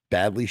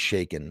 Badly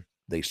shaken,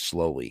 they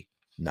slowly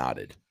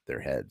nodded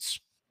their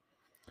heads.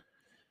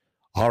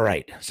 "All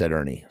right," said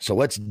Ernie. "So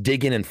let's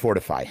dig in and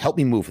fortify. Help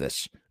me move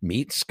this."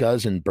 Meat,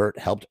 Scuzz, and Bert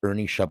helped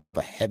Ernie shove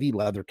a heavy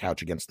leather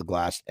couch against the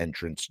glass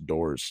entrance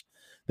doors.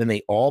 Then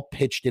they all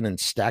pitched in and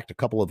stacked a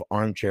couple of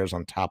armchairs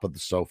on top of the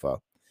sofa.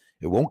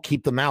 "It won't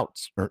keep them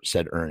out,"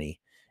 said Ernie,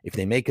 "if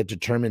they make a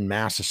determined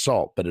mass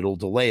assault, but it'll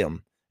delay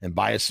them and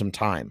buy us some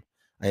time.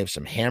 I have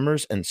some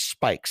hammers and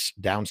spikes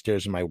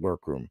downstairs in my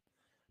workroom."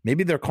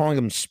 Maybe they're calling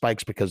them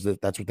spikes because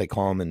that's what they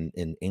call them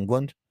in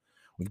England.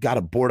 "We've got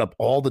to board up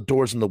all the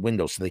doors and the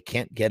windows so they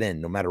can't get in,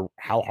 no matter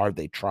how hard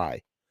they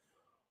try."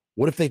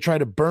 "What if they try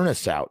to burn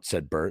us out?"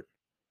 said Bert.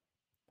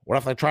 "What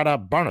if they try to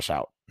burn us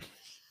out?"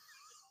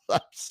 "I'm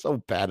so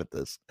bad at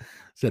this,"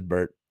 said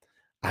Bert.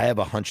 I have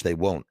a hunch they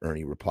won't,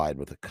 Ernie replied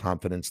with a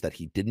confidence that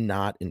he did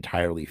not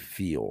entirely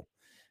feel.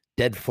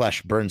 Dead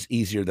flesh burns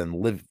easier than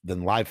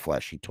live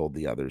flesh, he told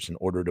the others in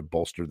order to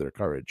bolster their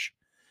courage.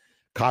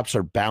 Cops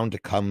are bound to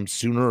come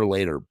sooner or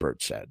later,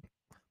 Bert said.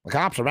 The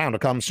cops are bound to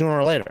come sooner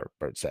or later,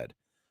 Bert said.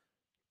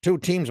 2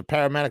 teams of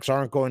paramedics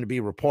aren't going to be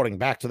reporting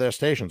back to their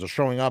stations or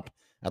showing up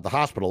at the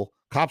hospital.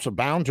 Cops are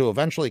bound to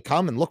eventually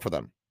come and look for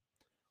them.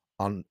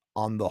 On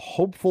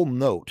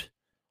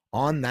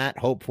that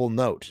hopeful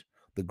note,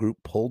 the group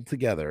pulled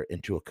together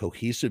into a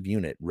cohesive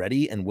unit,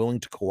 ready and willing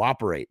to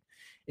cooperate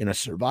in a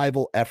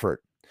survival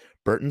effort.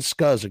 Bert and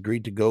Scuzz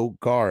agreed to go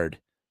guard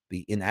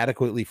the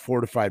inadequately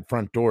fortified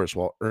front doors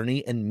while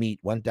Ernie and Meat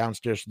went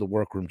downstairs to the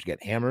workroom to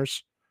get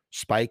hammers,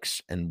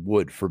 spikes, and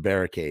wood for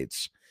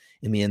barricades.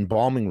 In the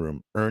embalming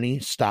room, Ernie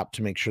stopped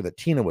to make sure that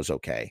Tina was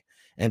okay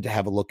and to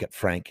have a look at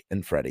Frank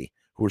and Freddie,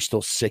 who were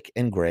still sick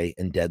and gray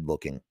and dead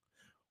looking.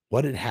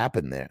 What had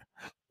happened there?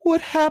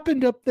 What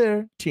happened up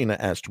there? Tina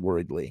asked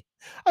worriedly.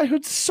 I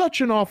heard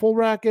such an awful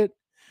racket.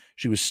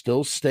 She was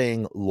still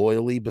staying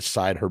loyally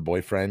beside her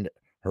boyfriend,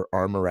 her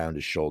arm around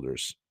his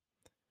shoulders.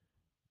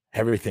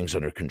 Everything's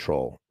under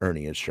control,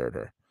 Ernie assured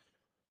her.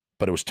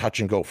 But it was touch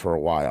and go for a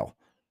while.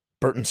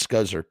 Bert and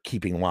Scuzz are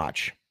keeping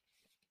watch.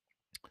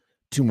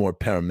 2 more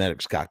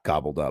paramedics got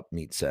gobbled up,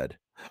 Meat said.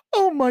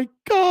 Oh my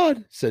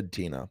God, said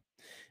Tina.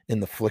 In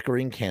the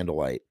flickering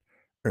candlelight,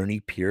 Ernie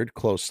peered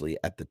closely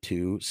at the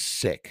 2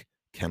 sick,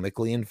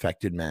 chemically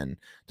infected men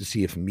to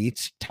see if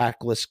Meat's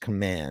tactless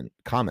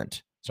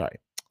comment.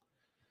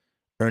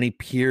 Ernie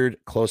peered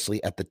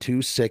closely at the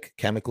 2 sick,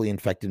 chemically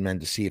infected men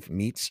to see if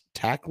Meat's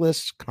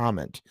tactless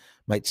comment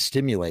might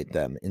stimulate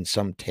them in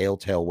some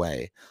telltale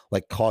way,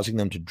 like causing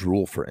them to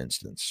drool, for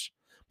instance.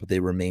 But they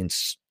remained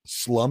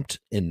slumped,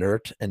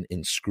 inert, and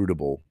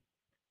inscrutable.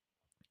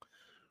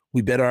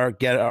 We better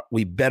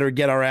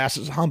get our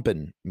asses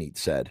humping, Meat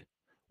said.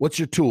 What's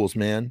your tools,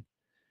 man?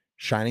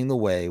 Shining the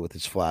way with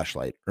his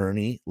flashlight,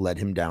 Ernie led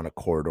him down a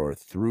corridor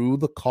through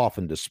the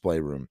coffin display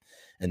room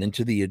and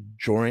into the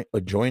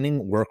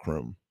adjoining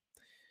workroom.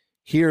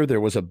 Here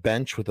there was a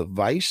bench with a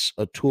vise,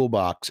 a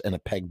toolbox, and a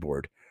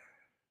pegboard.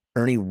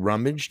 Ernie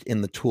rummaged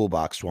in the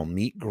toolbox while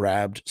Meat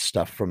grabbed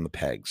stuff from the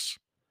pegs.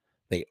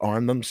 They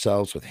armed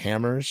themselves with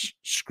hammers,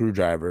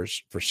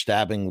 screwdrivers for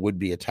stabbing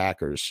would-be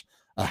attackers,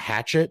 a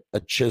hatchet, a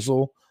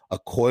chisel, a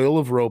coil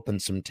of rope,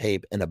 and some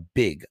tape, and a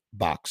big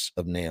box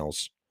of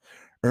nails.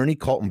 Ernie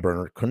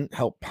Kaltenbrunner couldn't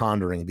help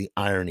pondering the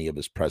irony of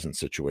his present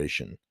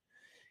situation.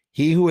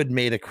 He who had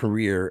made a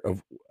career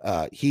of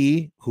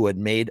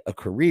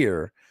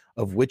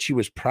which he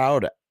was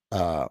proud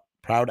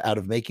out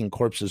of making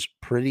corpses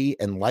pretty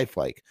and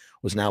lifelike,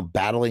 was now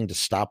battling to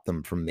stop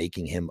them from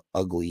making him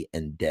ugly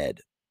and dead.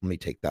 Let me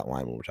take that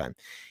line one more time.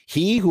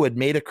 He who had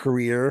made a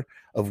career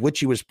of which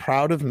he was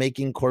proud of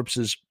making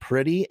corpses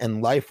pretty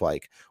and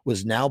lifelike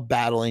was now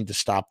battling to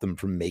stop them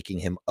from making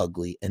him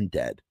ugly and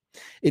dead.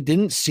 It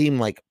didn't seem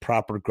like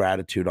proper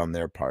gratitude on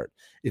their part.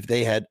 If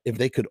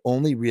they could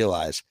only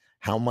realize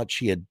how much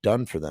he had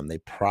done for them, they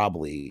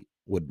probably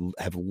would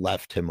have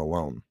left him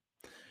alone.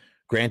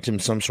 Grant him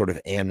some sort of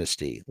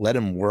amnesty. Let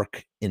him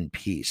work in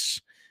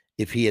peace.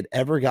 If he had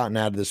ever gotten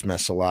out of this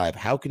mess alive,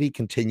 how could he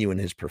continue in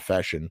his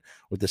profession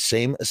with the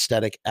same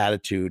aesthetic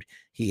attitude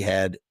he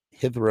had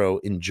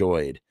hitherto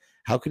enjoyed?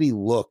 How could he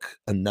look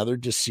another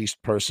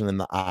deceased person in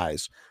the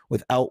eyes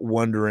without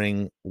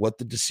wondering what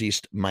the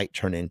deceased might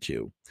turn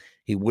into?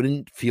 He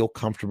wouldn't feel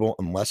comfortable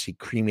unless he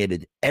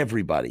cremated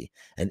everybody.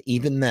 And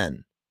even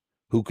then,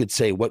 who could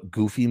say what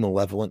goofy,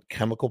 malevolent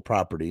chemical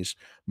properties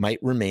might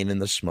remain in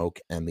the smoke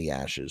and the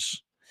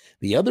ashes?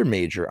 The other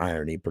major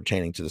irony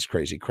pertaining to this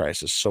crazy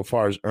crisis, so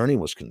far as Ernie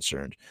was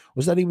concerned,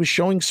 was that he was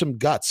showing some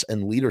guts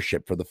and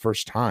leadership for the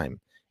first time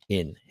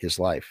in his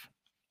life.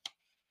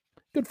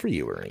 Good for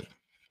you, Ernie.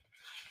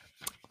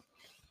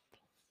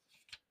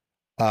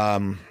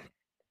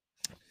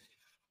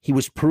 He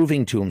was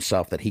proving to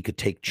himself that he could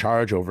take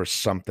charge over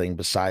something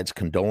besides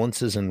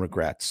condolences and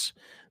regrets.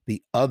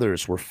 The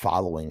others were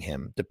following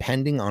him,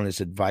 depending on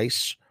his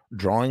advice,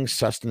 drawing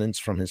sustenance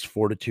from his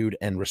fortitude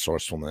and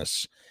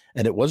resourcefulness.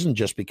 And it wasn't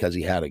just because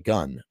he had a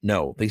gun.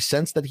 No, they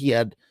sensed that he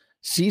had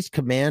seized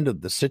command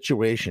of the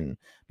situation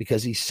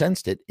because he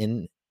sensed it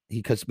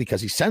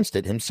because he sensed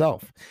it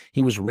himself.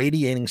 He was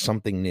radiating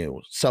something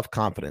new,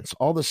 self-confidence.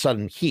 All of a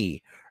sudden,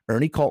 he,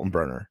 Ernie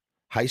Kaltenbrunner,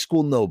 high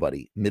school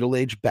nobody,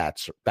 middle-aged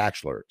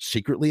bachelor,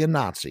 secretly a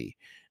Nazi,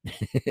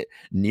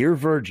 near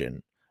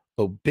virgin,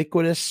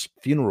 obsequious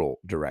funeral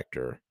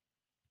director,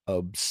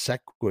 had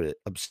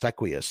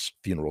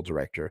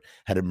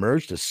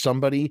emerged as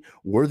somebody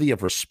worthy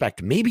of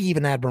respect, maybe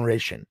even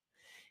admiration.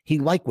 He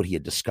liked what he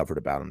had discovered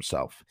about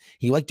himself.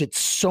 He liked it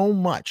so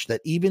much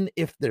that even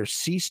if there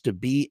ceased to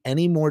be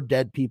any more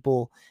dead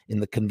people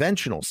in the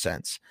conventional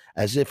sense,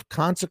 as if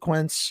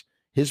consequence,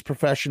 his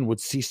profession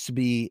would cease to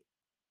be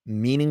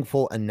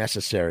meaningful and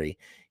necessary,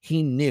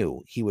 he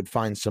knew he would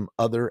find some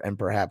other and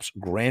perhaps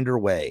grander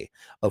way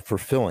of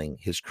fulfilling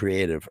his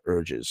creative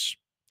urges.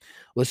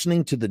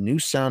 Listening to the new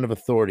sound of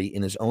authority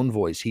in his own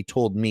voice, he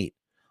told Meat,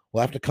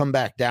 "We'll have to come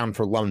back down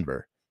for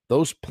lumber.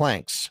 those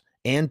planks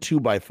and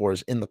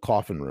 2x4s in the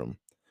coffin room.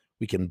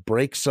 We can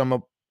break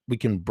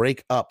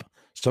up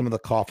some of the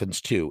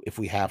coffins too if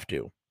we have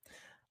to.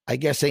 I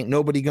guess ain't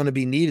nobody going to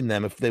be needing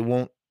them if they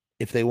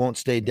won't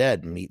stay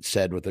dead, Meat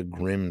said with a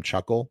grim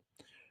chuckle.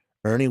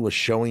 Ernie was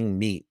showing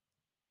Meat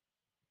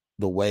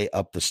the way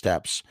up the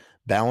steps,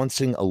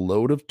 balancing a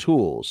load of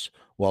tools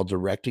while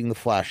directing the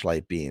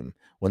flashlight beam,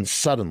 when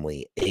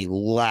suddenly a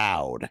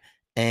loud,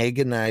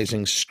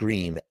 agonizing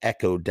scream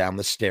echoed down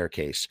the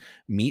staircase.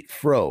 Meat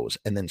froze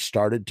and then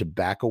started to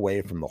back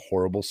away from the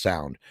horrible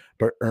sound,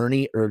 but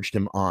Ernie urged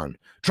him on.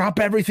 Drop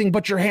everything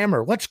but your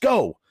hammer. Let's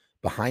go.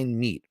 Behind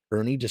Meat,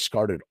 Ernie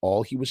discarded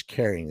all he was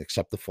carrying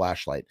except the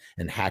flashlight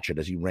and hatchet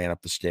as he ran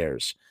up the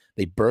stairs.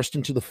 They burst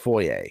into the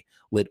foyer,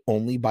 lit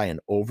only by an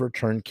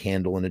overturned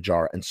candle in a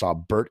jar, and saw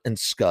Bert and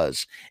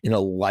Scuzz in a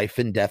life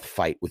and death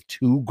fight with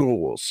two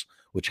ghouls,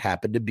 which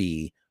happened to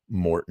be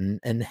Morton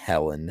and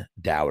Helen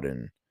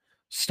Dowden.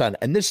 Stunned.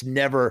 And this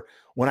never,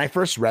 when I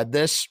first read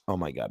this, oh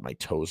my God, my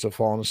toes have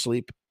fallen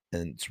asleep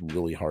and it's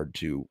really hard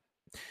to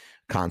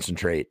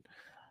concentrate.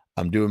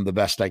 I'm doing the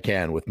best I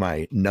can with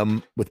my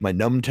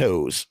numb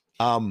toes.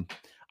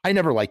 I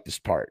never liked this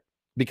part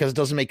because it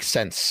doesn't make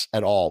sense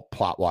at all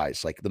plot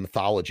wise, like the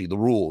mythology, the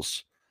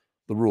rules.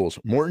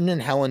 Morton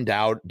and Helen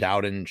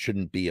Dowden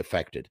shouldn't be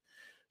affected.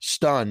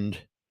 Stunned,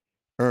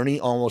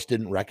 Ernie almost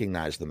didn't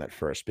recognize them at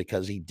first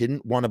because he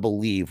didn't want to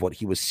believe what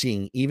he was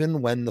seeing,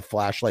 even when the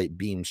flashlight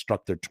beam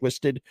struck their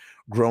twisted,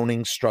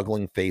 groaning,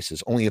 struggling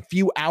faces. Only a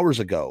few hours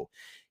ago,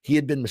 he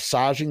had been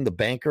massaging the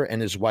banker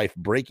and his wife,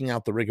 breaking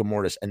out the rigor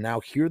mortis, and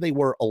now here they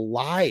were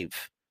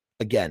alive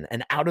again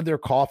and out of their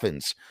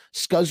coffins.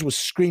 Scuzz was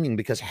screaming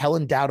because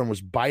Helen Dowden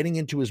was biting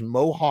into his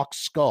mohawk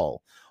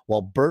skull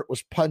while Bert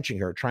was punching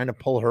her, trying to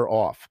pull her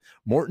off.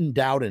 Morton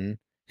Dowden,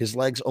 his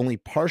legs only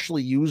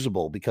partially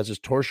usable because his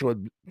torso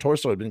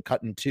had been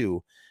cut in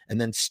two and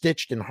then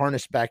stitched and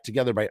harnessed back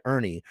together by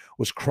Ernie,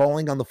 was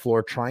crawling on the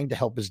floor trying to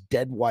help his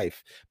dead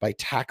wife by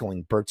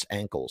tackling Bert's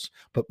ankles.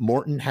 But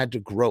Morton had to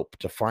grope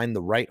to find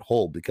the right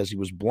hold because he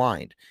was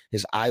blind.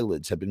 His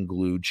eyelids had been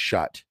glued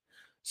shut.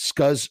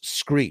 Scuzz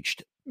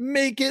screeched,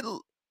 Make it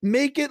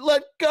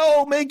let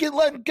go. Make it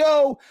let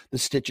go. The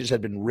stitches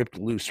had been ripped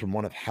loose from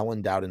one of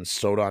Helen Dowden's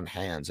sewed-on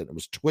hands, and it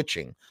was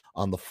twitching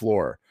on the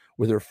floor.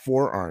 With her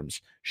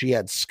forearms, she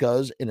had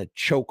Scuzz in a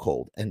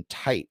chokehold and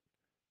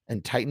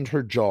tightened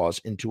her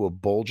jaws into a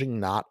bulging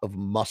knot of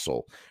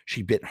muscle.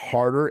 She bit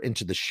harder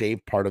into the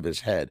shaved part of his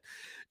head.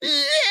 Yeah!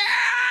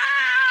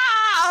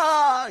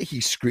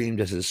 He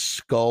screamed as his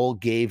skull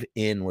gave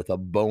in with a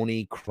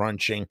bony,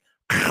 crunching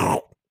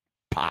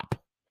pop.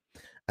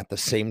 At the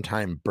same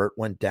time, Bert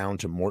went down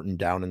to Morton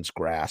Dowden's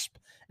grasp,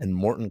 and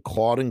Morton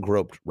clawed and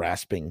groped,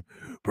 rasping,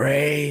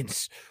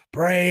 Brains!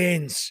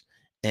 Brains!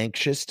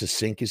 Anxious to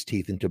sink his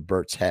teeth into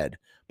Bert's head.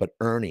 But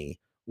Ernie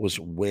was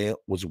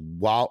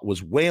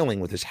wailing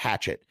with his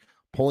hatchet,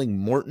 pulling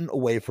Morton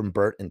away from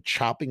Bert and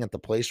chopping at the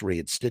place where he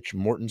had stitched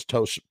Morton's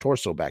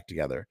torso back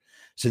together.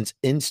 Since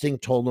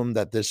instinct told him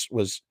that this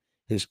was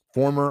his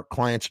former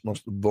client's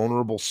most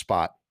vulnerable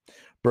spot,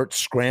 Bert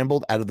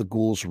scrambled out of the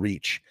ghoul's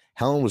reach.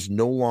 Helen was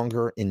no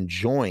longer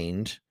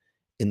enjoined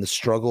in the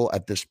struggle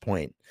at this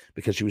point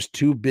because she was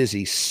too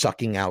busy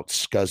sucking out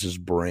Scuzz's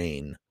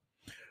brain.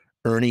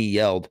 Ernie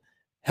yelled,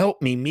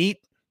 Help me, Meat.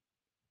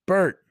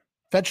 Bert,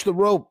 fetch the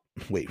rope.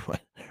 Wait,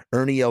 what?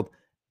 Ernie yelled,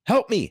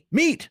 Help me,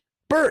 Meat.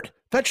 Bert,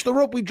 fetch the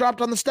rope we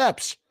dropped on the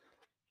steps.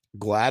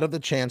 Glad of the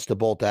chance to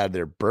bolt out of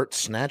there, Bert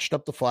snatched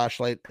up the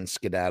flashlight and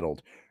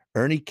skedaddled.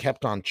 Ernie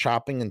kept on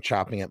chopping and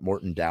chopping at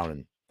Morton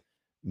Dowden.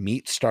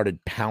 Meat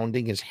started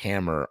pounding his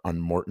hammer on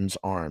Morton's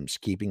arms,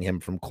 keeping him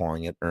from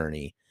clawing at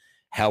Ernie.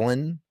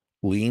 Helen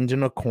leaned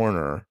in a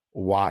corner,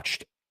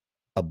 watched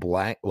a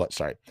blank.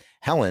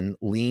 Helen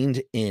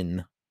leaned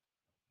in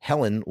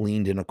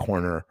a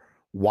corner,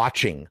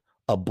 watching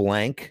a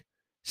blank,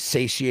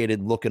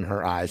 satiated look in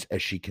her eyes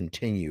as she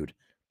continued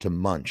to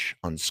munch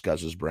on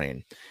Scuzz's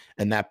brain.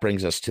 And that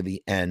brings us to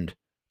the end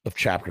of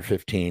chapter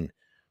 15.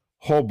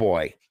 Oh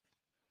boy.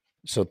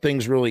 So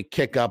things really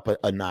kick up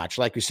a notch.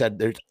 Like we said,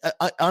 there's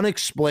an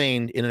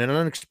unexplained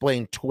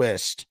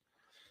twist.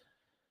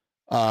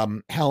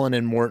 Helen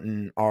and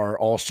Morton are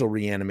also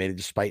reanimated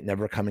despite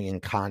never coming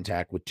in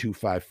contact with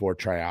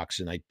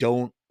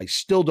 2,5,4-trioxin. I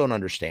still don't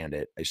understand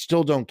it. I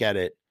still don't get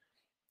it.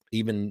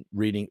 Even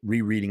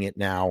rereading it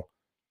now.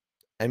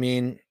 I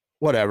mean,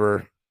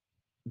 whatever.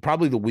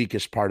 Probably the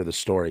weakest part of the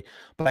story.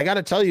 But I got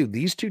to tell you,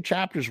 these two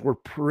chapters were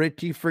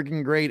pretty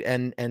freaking great.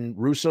 And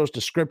Russo's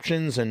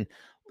descriptions and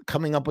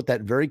coming up with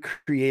that very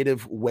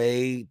creative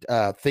way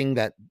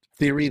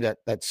theory that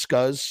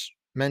Scuzz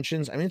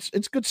mentions. I mean,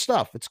 it's good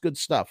stuff. It's good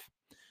stuff.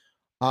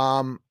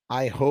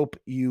 I hope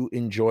you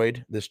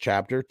enjoyed this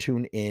chapter.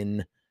 Tune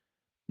in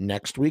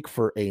next week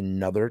for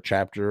another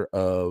chapter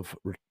of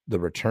The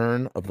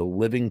Return of the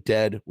Living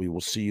Dead. We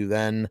will see you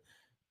then.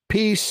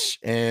 Peace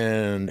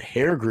and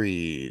hair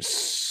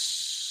grease.